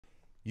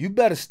You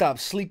better stop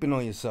sleeping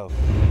on yourself.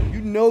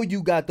 You know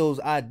you got those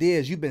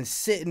ideas you've been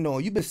sitting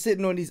on. You've been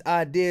sitting on these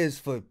ideas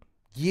for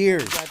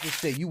years. I just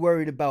say you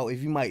worried about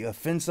if you might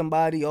offend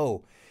somebody.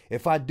 Oh,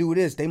 if I do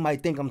this, they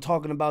might think I'm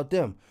talking about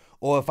them.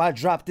 Or if I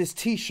drop this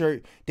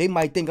t-shirt, they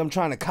might think I'm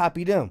trying to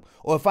copy them.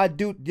 Or if I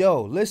do,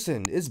 yo,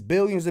 listen, it's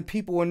billions of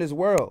people in this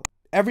world.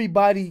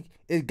 Everybody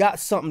has got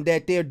something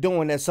that they're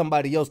doing that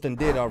somebody else done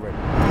did already.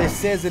 It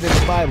says it in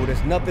the Bible.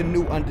 There's nothing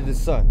new under the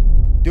sun.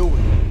 Do it.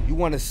 You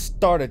want to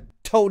start a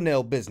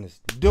toenail business.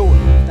 Do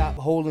it. Stop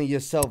holding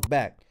yourself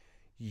back.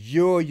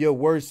 You're your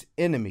worst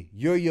enemy.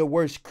 You're your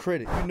worst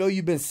critic. You know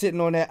you've been sitting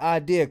on that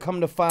idea.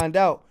 Come to find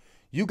out,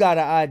 you got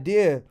an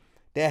idea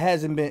that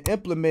hasn't been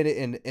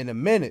implemented in a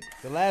minute.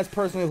 The last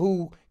person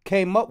who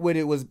came up with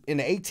it was in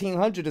the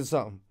 1800s or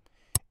something.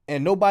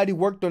 And nobody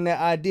worked on that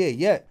idea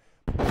yet.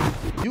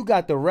 You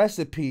got the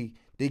recipe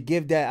to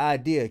give that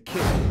idea a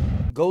kick.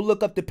 Go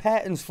look up the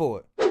patents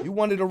for it. You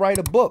wanted to write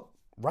a book.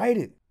 Write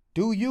it.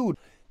 Do you.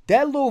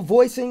 That little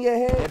voice in your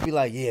head, it'd be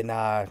like, yeah,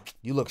 nah,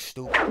 you look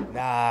stupid.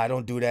 Nah,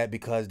 don't do that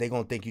because they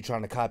gonna think you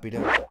trying to copy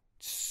them.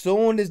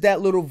 Soon as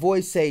that little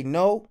voice say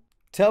no,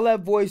 tell that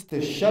voice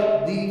to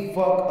shut the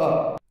fuck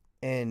up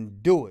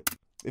and do it.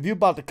 If you're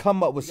about to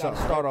come up with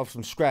something, start off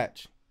from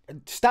scratch.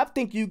 Stop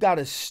thinking you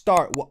gotta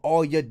start with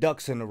all your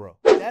ducks in a row.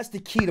 That's the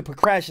key to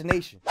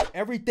procrastination.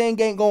 Everything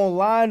ain't gonna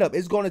line up.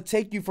 It's gonna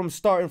take you from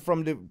starting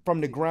from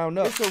the ground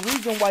up. It's a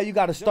reason why you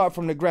gotta start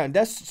from the ground.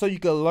 That's so you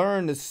can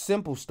learn the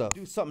simple stuff.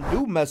 Do something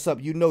do mess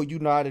up, you know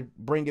how to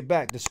bring it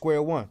back to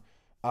square one.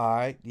 All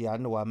right, yeah, I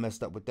know I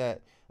messed up with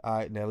that. All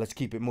right, now let's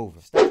keep it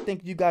moving. Stop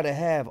thinking you gotta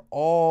have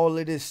all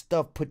of this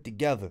stuff put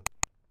together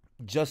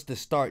just to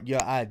start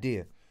your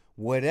idea,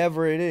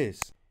 whatever it is.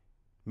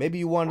 Maybe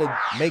you want to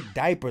make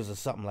diapers or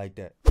something like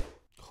that.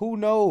 Who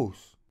knows?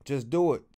 Just do it.